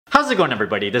How's it going,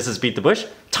 everybody? This is Beat the Bush.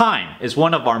 Time is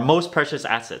one of our most precious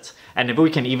assets, and if we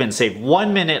can even save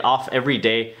 1 minute off every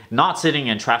day not sitting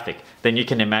in traffic, then you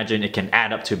can imagine it can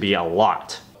add up to be a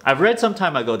lot. I've read some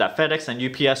time ago that FedEx and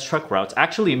UPS truck routes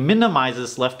actually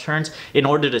minimizes left turns in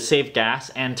order to save gas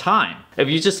and time. If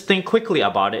you just think quickly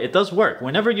about it, it does work.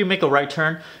 Whenever you make a right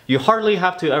turn, you hardly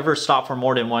have to ever stop for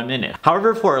more than 1 minute.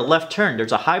 However, for a left turn,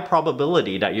 there's a high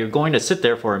probability that you're going to sit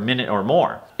there for a minute or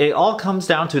more. It all comes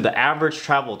down to the average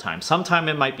travel time. Sometimes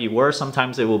it might be worse,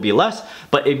 sometimes it will be less,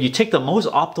 but if you take the most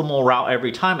optimal route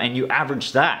every time and you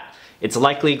average that, it's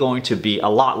likely going to be a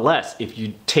lot less if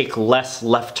you take less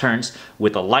left turns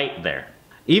with a light there.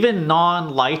 Even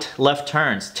non-light left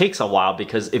turns takes a while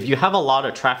because if you have a lot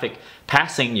of traffic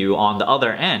passing you on the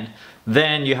other end,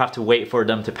 then you have to wait for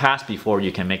them to pass before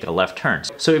you can make a left turn.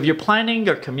 So if you're planning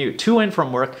your commute to and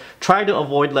from work, try to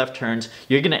avoid left turns.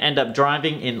 You're gonna end up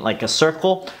driving in like a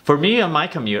circle. For me on my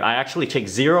commute, I actually take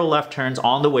 0 left turns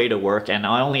on the way to work and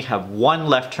I only have 1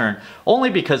 left turn only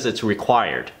because it's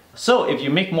required. So if you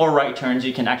make more right turns,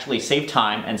 you can actually save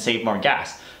time and save more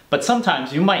gas. But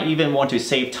sometimes you might even want to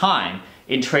save time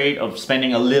in trade of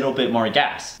spending a little bit more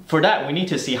gas. For that, we need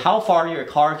to see how far your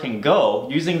car can go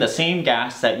using the same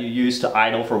gas that you use to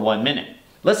idle for 1 minute.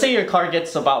 Let's say your car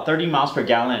gets about 30 miles per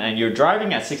gallon and you're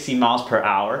driving at 60 miles per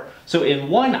hour. So in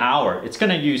 1 hour, it's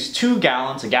gonna use 2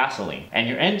 gallons of gasoline and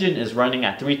your engine is running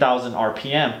at 3,000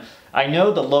 RPM. I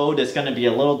know the load is going to be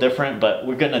a little different, but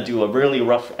we're going to do a really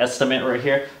rough estimate right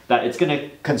here that it's going to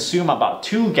consume about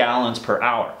 2 gallons per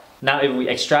hour. Now if we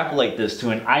extrapolate this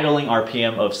to an idling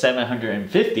RPM of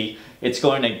 750, it's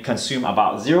going to consume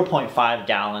about 0.5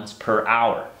 gallons per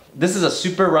hour. This is a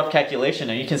super rough calculation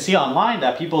and you can see online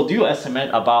that people do estimate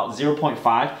about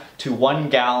 0.5 to 1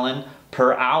 gallon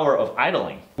per hour of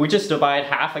idling. We just divide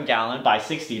half a gallon by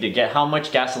 60 to get how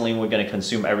much gasoline we're going to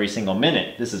consume every single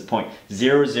minute. This is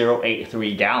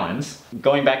 0.0083 gallons.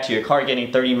 Going back to your car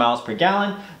getting 30 miles per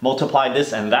gallon, multiply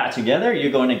this and that together,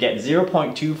 you're going to get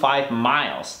 0.25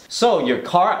 miles. So your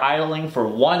car idling for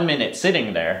 1 minute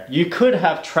sitting there, you could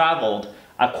have traveled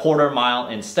a quarter mile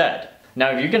instead.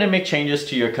 Now if you're going to make changes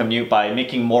to your commute by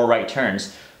making more right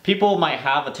turns, people might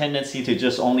have a tendency to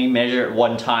just only measure it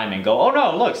one time and go, oh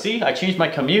no, look, see, I changed my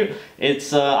commute.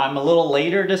 I'm a little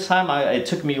later this time. It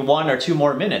took me 1 or 2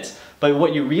 more minutes. But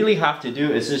what you really have to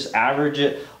do is just average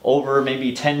it over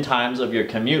maybe 10 times of your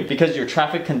commute because your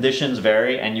traffic conditions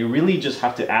vary and you really just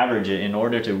have to average it in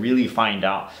order to really find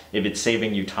out if it's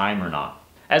saving you time or not.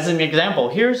 As an example,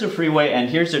 here's the freeway and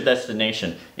here's your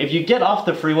destination. If you get off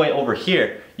the freeway over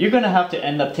here, you're going to have to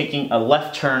end up taking a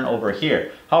left turn over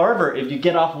here. However, if you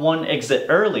get off one exit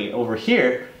early over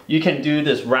here, you can do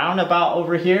this roundabout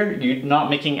over here. You're not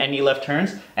making any left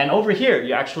turns. And over here,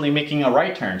 you're actually making a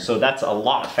right turn. So that's a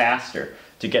lot faster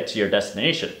to get to your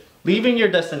destination. Leaving your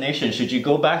destination, should you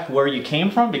go back where you came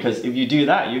from? Because if you do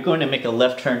that, you're going to make a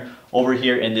left turn over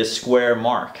here in this square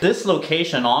mark. This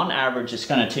location on average is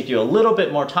going to take you a little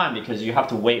bit more time because you have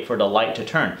to wait for the light to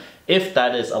turn, if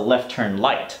that is a left turn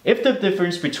light. If the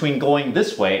difference between going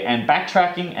this way and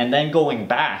backtracking and then going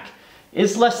back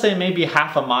is less than maybe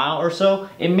half a mile or so,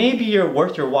 it may be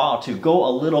worth your while to go a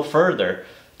little further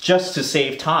just to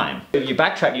save time. If you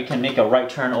backtrack, you can make a right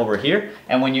turn over here,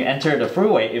 and when you enter the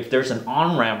freeway, if there's an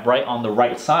on-ramp right on the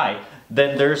right side,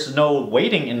 then there's no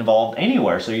waiting involved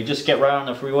anywhere. So you just get right on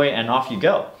the freeway and off you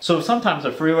go. So sometimes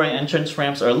the freeway entrance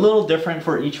ramps are a little different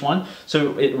for each one.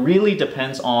 So it really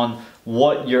depends on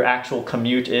what your actual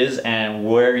commute is and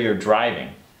where you're driving.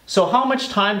 So how much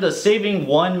time does saving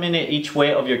 1 minute each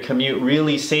way of your commute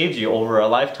really save you over a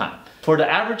lifetime? For the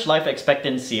average life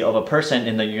expectancy of a person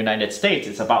in the United States,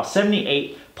 it's about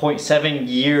 78.7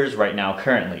 years right now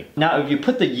currently. Now if you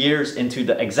put the years into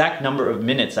the exact number of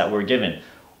minutes that we're given,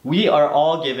 we are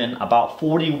all given about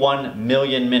 41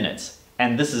 million minutes,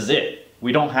 and this is it.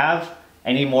 We don't have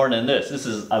any more than this. This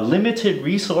is a limited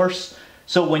resource.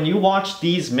 So when you watch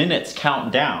these minutes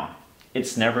count down,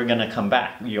 it's never gonna come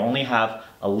back. You only have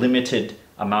a limited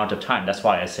amount of time. That's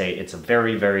why I say it's a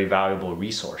very, very valuable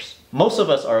resource. Most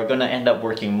of us are gonna end up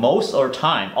working most of our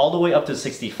time all the way up to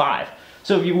 65.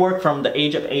 So if you work from the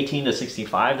age of 18 to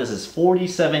 65, this is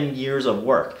 47 years of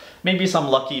work. Maybe some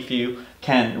lucky few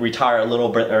can retire a little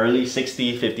bit early,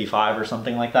 60, 55 or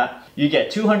something like that. You get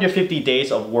 250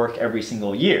 days of work every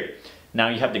single year. Now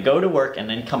you have to go to work and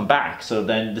then come back. So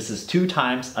then this is 2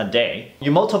 times a day.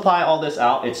 You multiply all this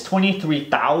out, it's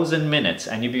 23,000 minutes.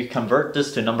 And if you convert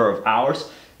this to number of hours,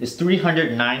 it's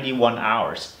 391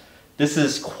 hours. This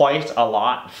is quite a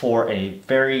lot for a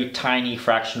very tiny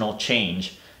fractional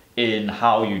change in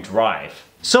how you drive.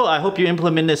 So I hope you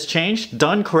implement this change.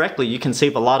 Done correctly, you can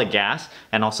save a lot of gas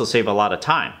and also save a lot of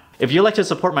time. If you'd like to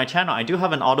support my channel, I do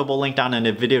have an Audible link down in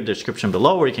the video description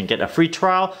below where you can get a free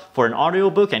trial for an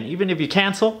audiobook, and even if you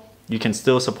cancel, you can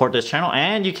still support this channel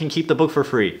and you can keep the book for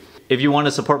free. If you want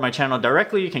to support my channel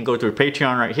directly, you can go through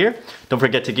Patreon right here. Don't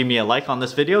forget to give me a like on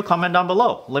this video, comment down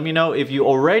below. Let me know if you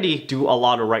already do a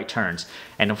lot of right turns.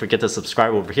 And don't forget to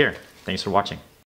subscribe over here. Thanks for watching.